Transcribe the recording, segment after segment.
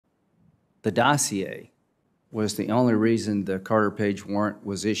the dossier was the only reason the Carter Page warrant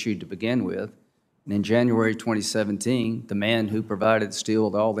was issued to begin with. And in January 2017, the man who provided Steele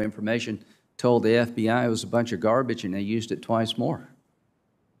with all the information told the FBI it was a bunch of garbage, and they used it twice more.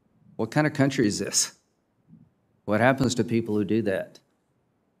 What kind of country is this? What happens to people who do that?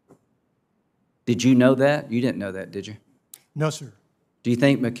 Did you know that? You didn't know that, did you? No, sir. Do you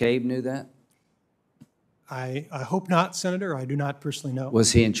think McCabe knew that? I hope not, Senator. I do not personally know.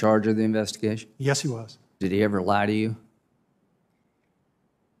 Was he in charge of the investigation? Yes, he was. Did he ever lie to you?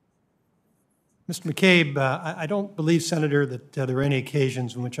 Mr. McCabe, I don't believe, Senator, that there were any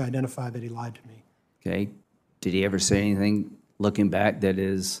occasions in which I identified that he lied to me. Okay. Did he ever say anything, looking back, that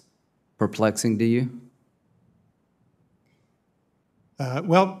is perplexing to you?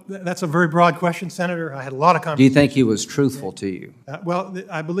 Well, that's a very broad question, Senator. I had a lot of conversations. Do you think he was truthful to you? Well,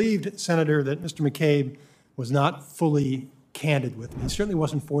 I believed, Senator, that Mr. McCabe was not fully candid with me. He certainly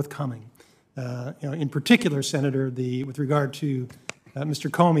wasn't forthcoming. In particular, Senator, with regard to Mr.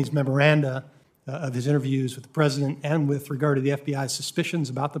 Comey's memoranda of his interviews with the president and with regard to the FBI's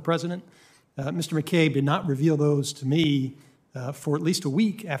suspicions about the president, Mr. McCabe did not reveal those to me for at least a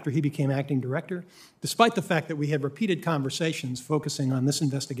week after he became acting director, despite the fact that we had repeated conversations focusing on this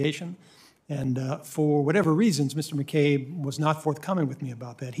investigation. And for whatever reasons, Mr. McCabe was not forthcoming with me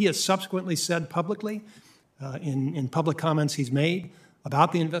about that. He has subsequently said publicly, in public comments he's made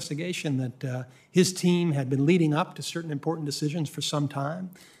about the investigation, that his team had been leading up to certain important decisions for some time.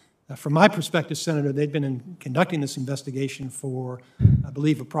 From my perspective, Senator, they'd been conducting this investigation for, I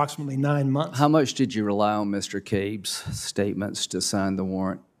believe, approximately 9 months. How much did you rely on Mr. Cabe's statements to sign the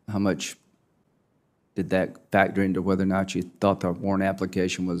warrant? How much did that factor into whether or not you thought the warrant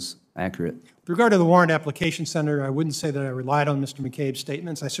application was accurate? With regard to the warrant application, Senator, I wouldn't say that I relied on Mr. McCabe's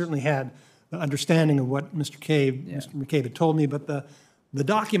statements. I certainly had an understanding of what Mr. McCabe had told me, but the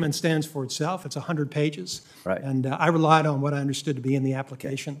document stands for itself. It's 100 pages. Right. And I relied on what I understood to be in the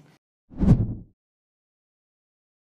application.